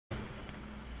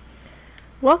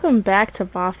Welcome back to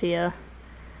Mafia.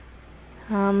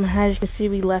 As you can see,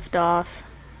 we left off.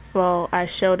 Well, I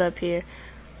showed up here.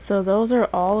 So those are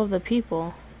all of the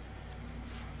people.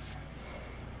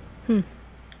 You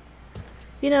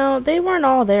know, they weren't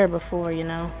all there before, you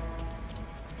know.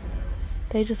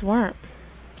 They just weren't.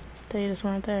 They just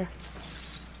weren't there.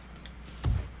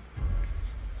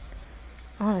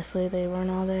 Honestly, they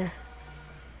weren't all there.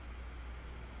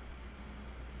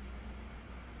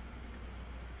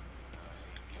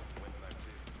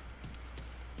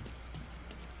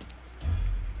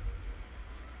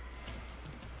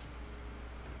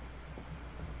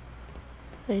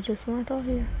 They just weren't all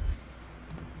here.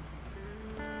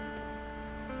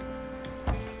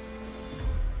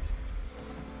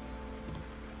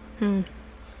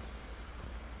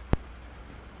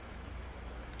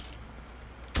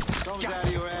 Thumbs out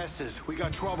of your asses. We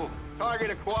got trouble.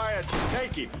 Target acquired.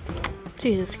 Take him.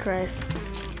 Jesus Christ.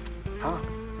 Huh?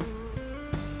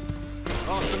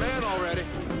 Lost the man already.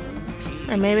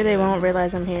 Or maybe they won't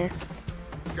realize I'm here.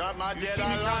 Got my dead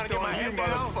eye locked on you,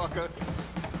 motherfucker.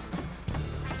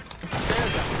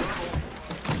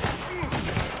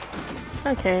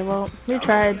 Okay, well, we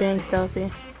tried being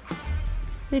stealthy.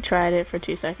 We tried it for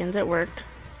 2 seconds. It worked.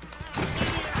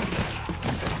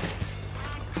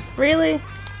 Really?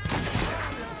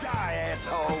 Die,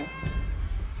 asshole.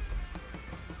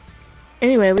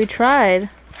 Anyway, we tried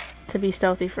to be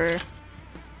stealthy for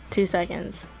 2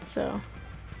 seconds. So,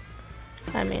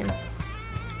 I mean,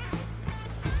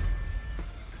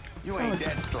 You ain't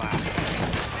that sloppy.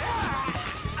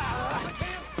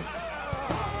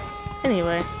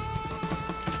 anyway.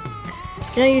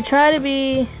 You know, you try to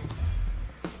be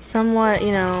somewhat,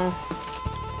 you know,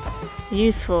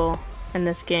 useful in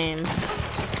this game.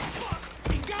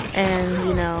 And,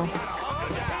 you know,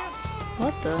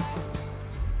 what the?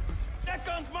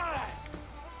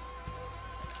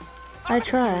 I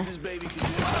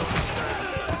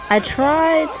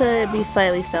try to be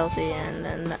slightly stealthy, and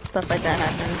then stuff like that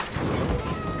happens.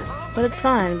 But it's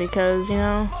fine because, you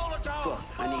know. Fuck,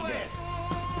 I need that.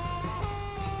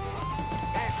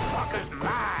 That fucker's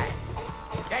mine.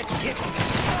 That shit.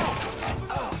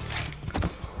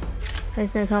 Are you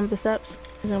gonna come up the steps?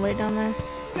 You're gonna wait down there?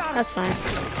 That's fine.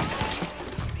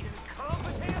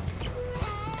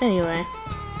 Anyway,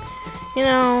 you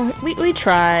know, we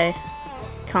try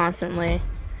constantly,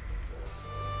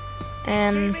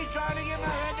 and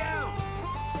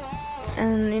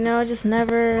you know, it just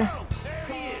never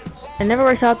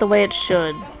works out the way it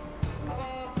should.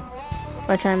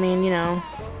 Which, I mean, you know,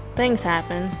 things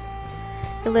happen.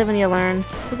 You live and you learn.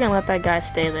 We're gonna let that guy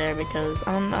stay there because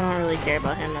I don't really care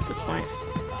about him at this point.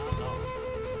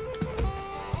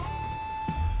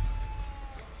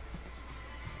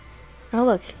 Oh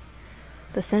look,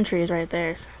 the sentry is right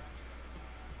there.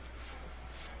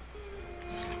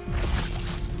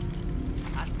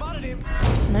 I spotted him.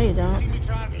 No, you don't.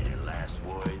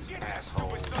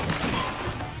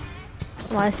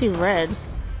 Well, I see red.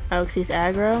 Oh, 'cause he's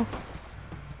aggro?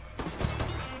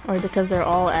 Or is it because they're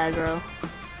all aggro?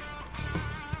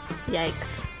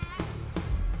 Yikes.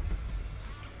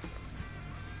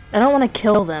 I don't want to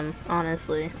kill them,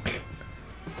 honestly.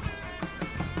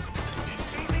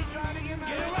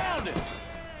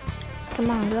 Come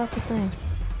on, get off the thing.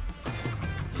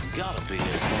 There's gotta be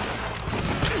this one.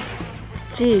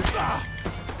 Jeez.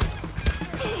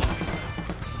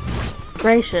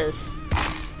 Gracious.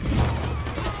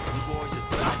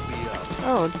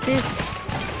 Oh,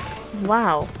 jeez.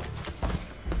 Wow.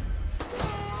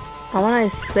 I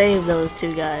want to save those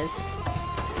two guys.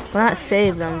 Well, not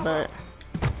save them, but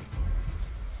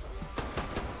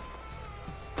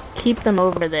keep them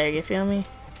over there, you feel me?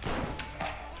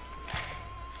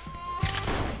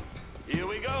 Here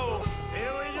we go.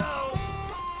 Here we go.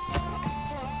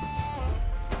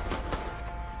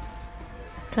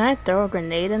 Can I throw a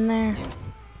grenade in there?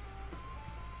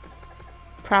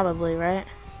 Probably, right?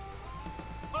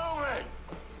 Move it.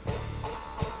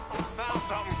 Found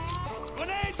something.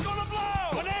 Grenade's gonna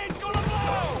blow. Grenade's gonna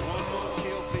blow. One more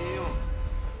kill for you.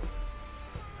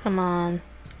 Come on.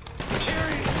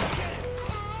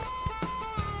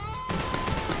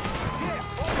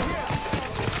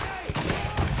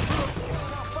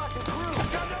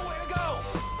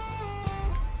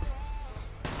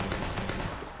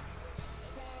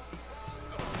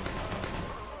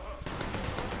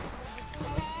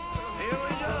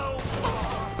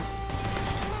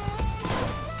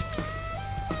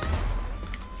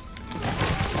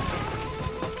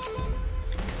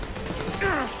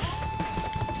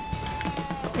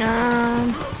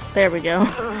 There we go.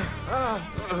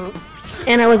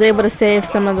 And I was able to save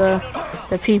some of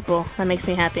the people. That makes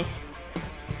me happy.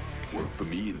 work for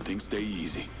me and things stay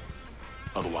easy.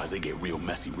 Otherwise, they get real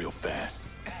messy real fast.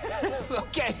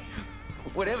 Okay,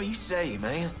 whatever you say,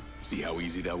 man. See how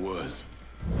easy that was?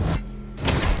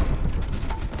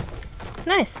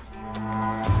 Nice.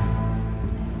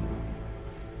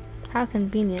 How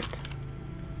convenient.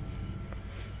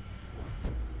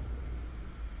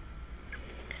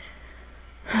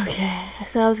 Okay,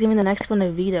 so I was giving the next one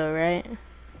to Vito, right?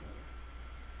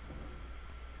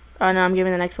 Oh no, I'm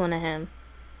giving the next one to him.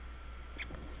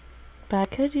 But I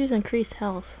could use increased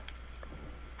health.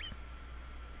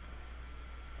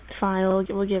 Fine,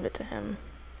 we'll give it to him.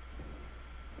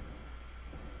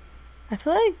 I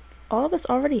feel like all of this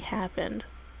already happened.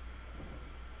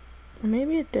 Or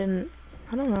maybe it didn't.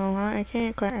 I don't know. I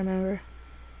can't quite remember.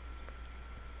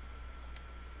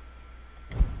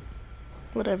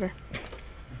 Whatever.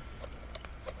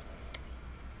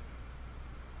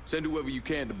 Send whoever you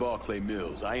can to Barclay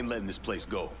Mills. I ain't letting this place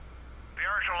go. The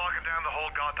Irish are locking down the whole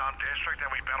goddamn district,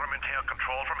 and we better maintain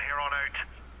control from here on out.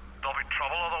 There'll be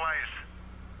trouble otherwise.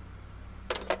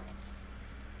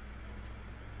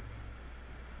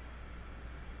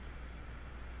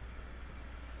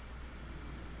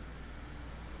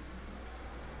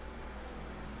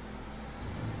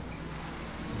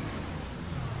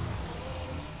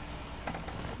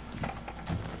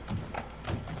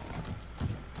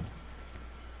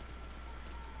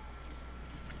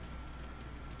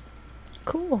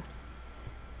 Cool.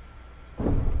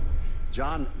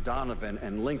 John Donovan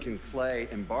and Lincoln Clay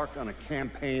embarked on a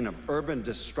campaign of urban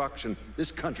destruction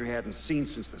this country hadn't seen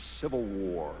since the Civil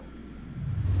War.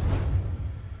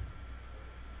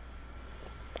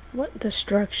 What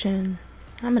destruction?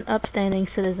 I'm an upstanding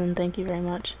citizen, thank you very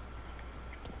much.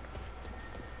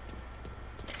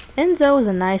 Enzo is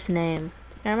a nice name.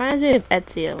 It reminds me of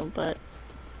Ezio, but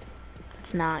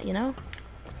it's not, you know?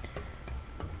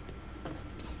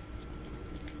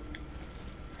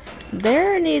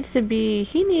 There needs to be,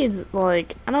 he needs,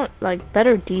 like,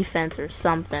 better defense or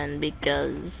something,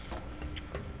 because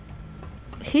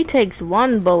he takes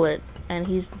one bullet and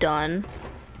he's done,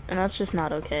 and that's just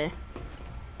not okay.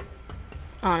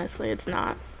 Honestly, it's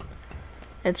not.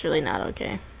 It's really not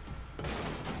okay.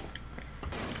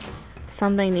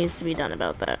 Something needs to be done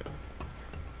about that.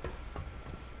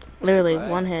 Literally,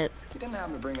 one hit. You didn't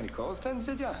happen to bring any clothespins,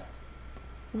 did ya?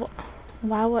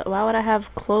 Why would I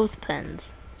have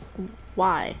clothespins?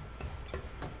 Why?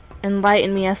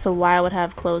 Enlighten me as to why I would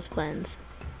have clothespins.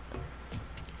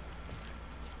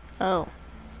 Oh.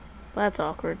 That's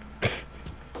awkward.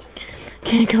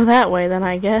 Can't go that way then,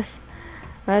 I guess.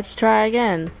 Let's try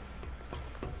again.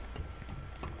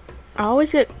 I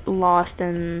always get lost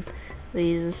in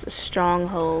these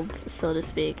strongholds, so to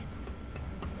speak.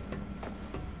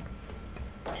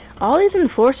 All these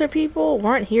enforcer people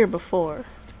weren't here before.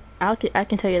 I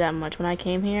can tell you that much. When I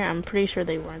came here, I'm pretty sure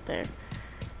they weren't there.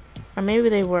 Or maybe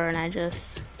they were and I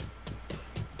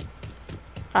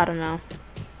don't know.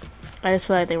 I just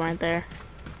feel like they weren't there.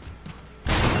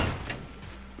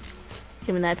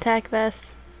 Give me that tack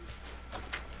vest.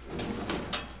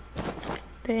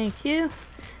 Thank you.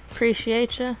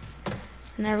 Appreciate you.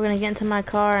 Now we're gonna get into my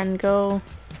car and go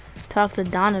talk to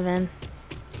Donovan.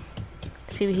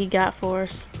 See what he got for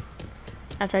us.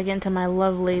 After I get into my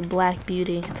lovely black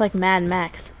beauty. It's like Mad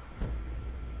Max.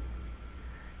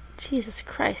 Jesus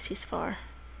Christ, he's far.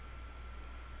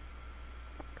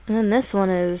 And then this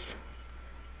one is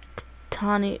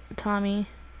Tommy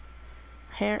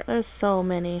Hair. There's so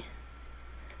many.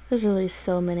 There's really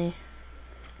so many.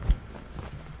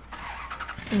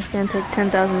 It's gonna take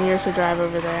 10,000 years to drive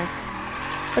over there.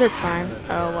 But it's fine.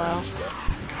 Oh wow.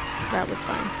 That was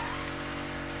fine.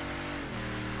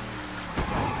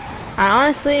 I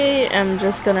honestly am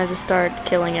just gonna start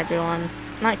killing everyone.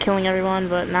 Not killing everyone,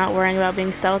 but not worrying about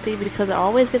being stealthy because it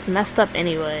always gets messed up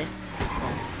anyway.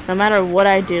 No matter what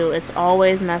I do, it's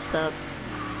always messed up.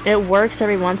 It works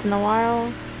every once in a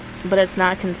while, but it's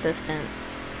not consistent.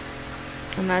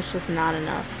 And that's just not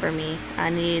enough for me. I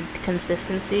need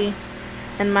consistency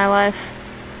in my life.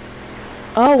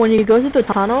 Oh, when you go through the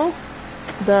tunnel,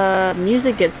 the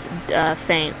music gets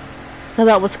faint. So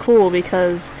that was cool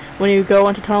because when you go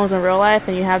into tunnels in real life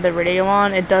and you have the radio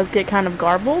on, it does get kind of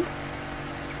garbled.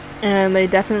 And they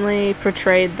definitely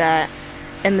portrayed that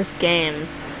in this game,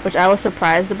 which I was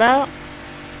surprised about.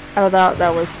 I thought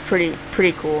that was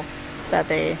pretty cool that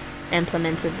they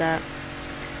implemented that.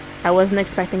 I wasn't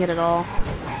expecting it at all.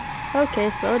 Okay,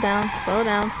 slow down,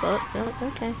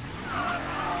 okay.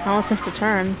 I almost missed a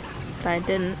turn, but I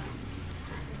didn't.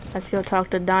 Let's go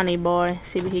talk to Donnie boy,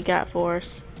 see what he got for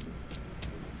us.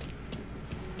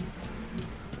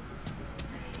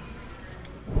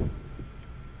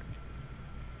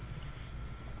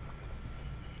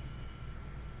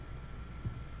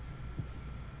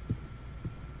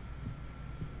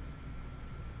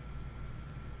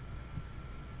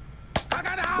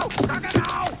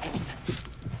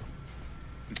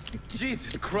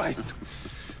 Jesus Christ.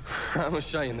 I'm gonna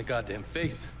shot you in the goddamn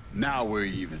face. Now we're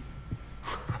even.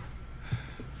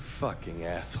 Fucking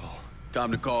asshole.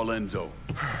 Time to call Enzo.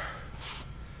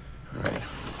 Alright.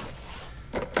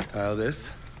 Dial this.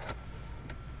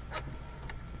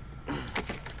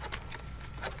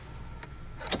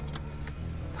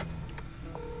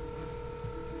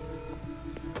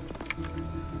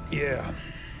 Yeah.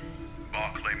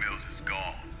 Barclay Mills is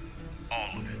gone.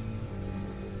 All of it.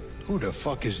 Who the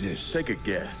fuck is this? Take a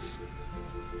guess.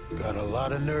 Got a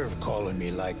lot of nerve calling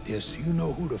me like this. You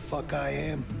know who the fuck I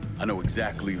am? I know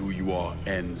exactly who you are,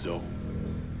 Enzo.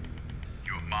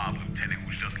 You're a mob lieutenant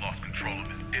who's just lost control of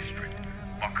his district.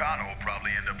 Marcano will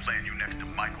probably end up playing you next to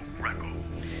Michael Greco.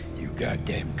 You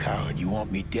goddamn coward. You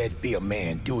want me dead? Be a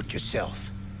man. Do it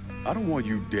yourself. I don't want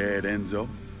you dead, Enzo.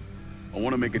 I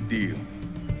want to make a deal.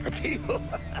 A deal?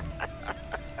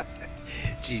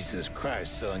 Jesus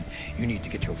Christ, son. You need to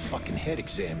get your fucking head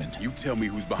examined. You tell me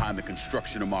who's behind the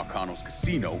construction of Marcano's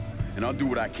casino, and I'll do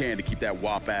what I can to keep that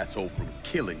wop asshole from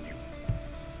killing you.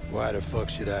 Why the fuck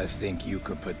should I think you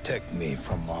could protect me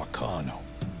from Marcano?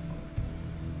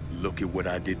 Look at what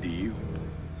I did to you.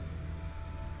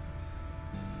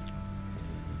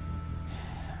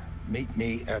 Meet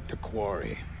me at the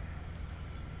quarry.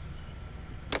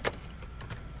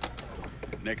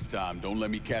 Next time, don't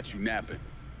let me catch you napping.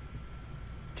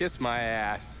 Kiss my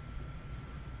ass.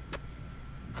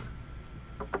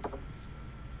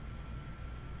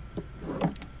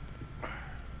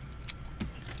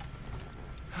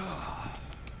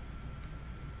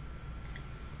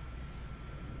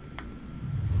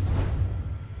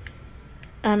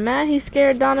 I'm mad he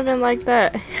scared Donovan like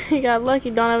that. He got lucky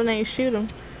Donovan ain't shoot him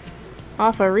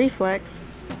off a reflex.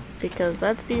 Because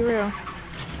let's be real.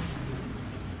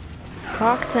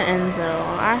 Talk to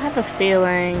Enzo. I have a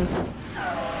feeling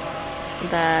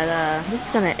that this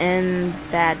is gonna end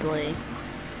badly.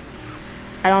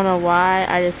 I don't know why,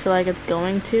 I just feel like it's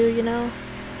going to, you know?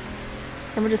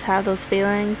 And we just have those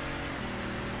feelings.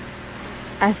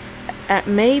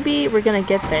 Maybe we're gonna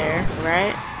get there,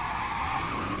 right?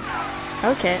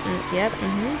 Okay, yep,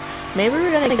 Maybe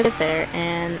we're gonna get there,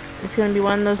 and it's gonna be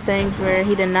one of those things where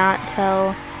he did not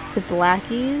tell his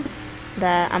lackeys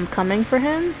that I'm coming for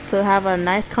him to have a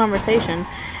nice conversation,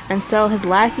 and so his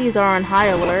lackeys are on high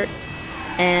alert,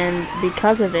 and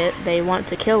because of it, they want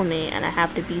to kill me, and I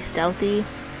have to be stealthy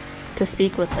to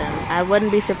speak with them. I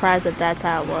wouldn't be surprised if that's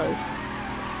how it was.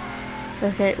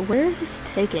 Okay, where is this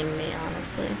taking me,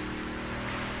 honestly?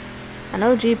 I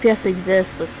know GPS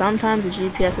exists, but sometimes the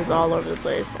GPS is all over the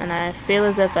place, and I feel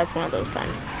as if that's one of those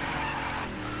times.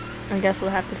 I guess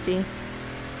we'll have to see.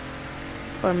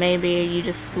 Or maybe you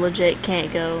just legit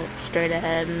can't go straight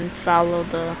ahead and follow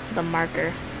the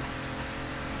marker.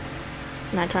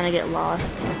 Not trying to get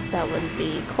lost. That would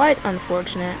be quite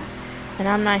unfortunate, and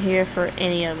I'm not here for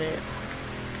any of it.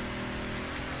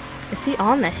 Is he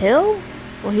on the hill?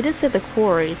 Well, he did say the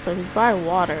quarry, so he's by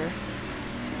water.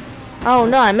 Oh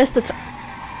no, I missed the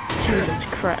Jesus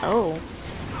Christ. Oh.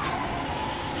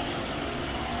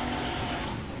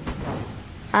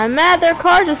 I'm mad their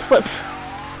car just flipped.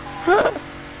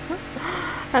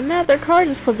 I'm mad their car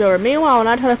just flipped over. Meanwhile, when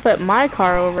I try to flip my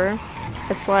car over,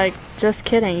 it's like, just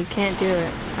kidding, you can't do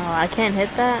it. Oh, I can't hit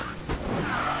that?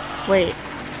 Wait.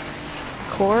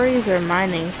 Quarries or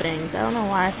mining things? I don't know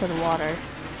why I said water.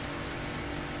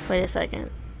 Wait a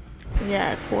second.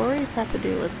 Yeah, quarries have to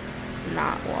do with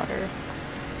not water.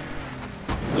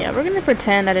 Yeah, we're gonna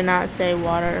pretend I did not say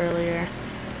water earlier.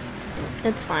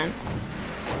 It's fine.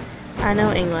 I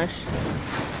know English.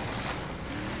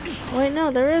 Wait,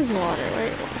 no, there is water.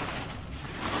 Wait.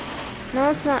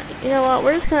 No, it's not. You know what?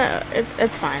 We're just gonna...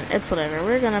 It's fine. It's whatever.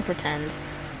 We're gonna pretend.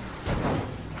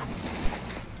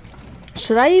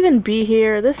 Should I even be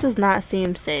here? This does not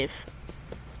seem safe.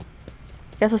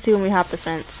 Guess we'll see when we hop the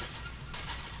fence.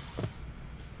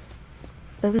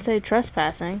 Doesn't say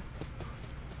trespassing.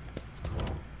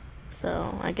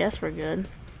 So, I guess we're good.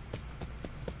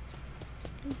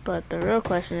 But the real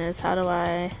question is, how do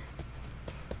I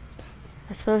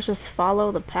suppose just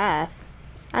follow the path.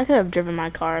 I could have driven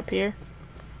my car up here.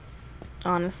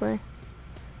 Honestly.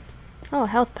 Oh,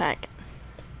 health pack.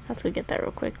 Let's go get that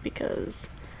real quick because,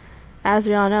 as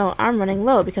we all know, I'm running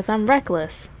low because I'm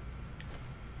reckless.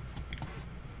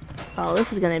 Oh,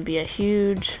 this is gonna be a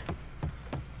huge...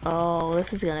 Oh,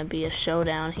 this is gonna be a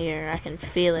showdown here. I can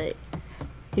feel it.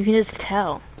 You can just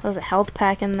tell. There's a health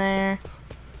pack in there.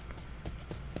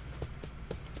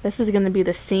 This is gonna be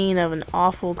the scene of an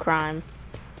awful crime.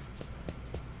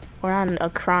 Or not a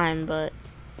crime, but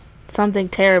something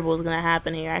terrible is gonna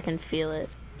happen here. I can feel it.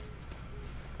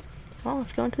 Well,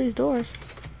 let's go into these doors.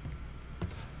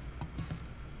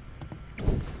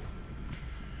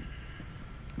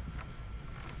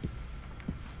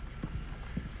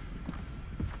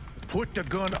 Put the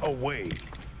gun away.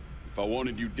 If I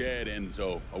wanted you dead,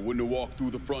 Enzo, I wouldn't have walked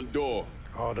through the front door.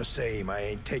 All the same, I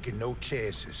ain't taking no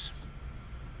chances.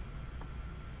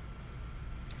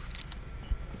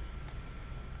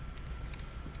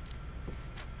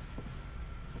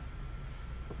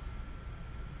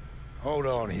 Hold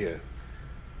on here.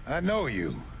 I know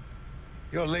you.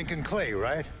 You're Lincoln Clay,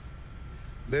 right?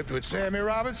 Lived with Sammy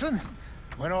Robinson?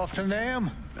 Went off to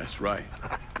Nam? That's right.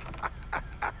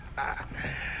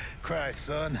 Christ,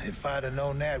 son, if I'd have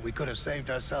known that, we could have saved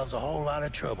ourselves a whole lot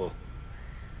of trouble.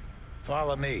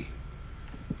 Follow me.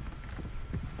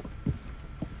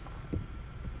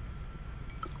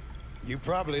 You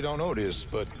probably don't know this,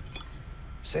 but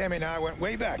Sammy and I went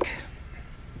way back.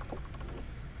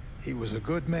 He was a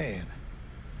good man.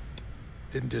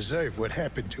 Didn't deserve what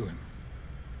happened to him.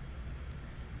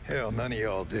 Hell, none of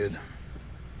y'all did.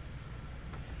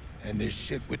 And this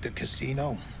shit with the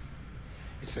casino,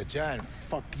 it's a giant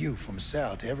fuck you from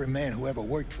Sal to every man who ever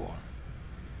worked for him.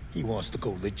 He wants to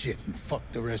go legit and fuck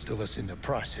the rest of us in the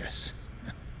process.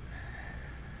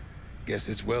 Guess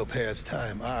it's well past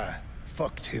time I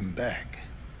fucked him back.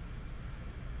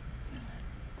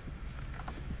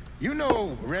 You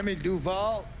know Remy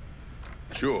Duval?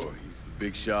 Sure, he's the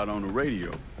big shot on the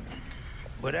radio.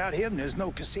 Without him, there's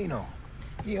no casino.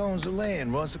 He owns the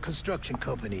land, runs a construction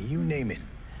company, you name it.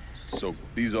 So,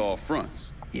 these are all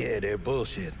fronts? Yeah, they're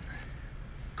bullshit.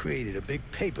 Created a big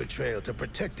paper trail to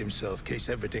protect himself in case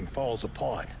everything falls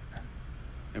apart.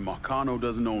 And Marcano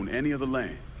doesn't own any of the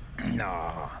land?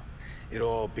 Nah, it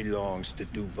all belongs to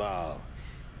Duval.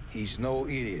 He's no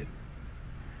idiot.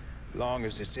 Long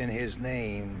as it's in his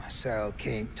name, Sal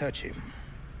can't touch him.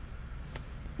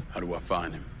 How do I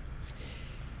find him?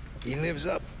 He lives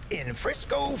up in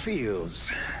Frisco Fields.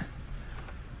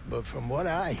 But from what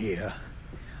I hear,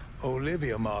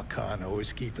 Olivia Marcano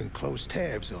is keeping close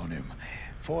tabs on him,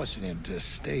 forcing him to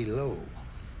stay low.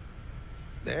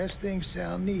 The last thing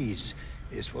Sal needs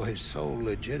is for his sole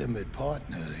legitimate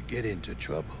partner to get into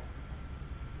trouble.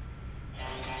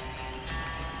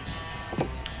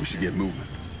 We should get moving.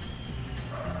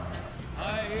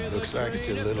 Looks like it's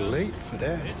a little late for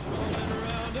that.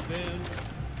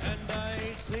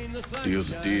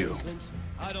 Deal's a deal.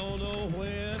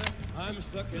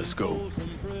 Let's go.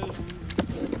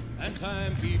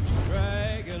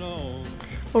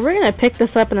 Well, we're gonna pick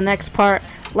this up in the next part.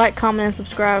 Like, comment, and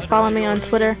subscribe. Follow me on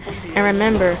Twitter. And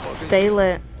remember, stay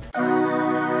lit.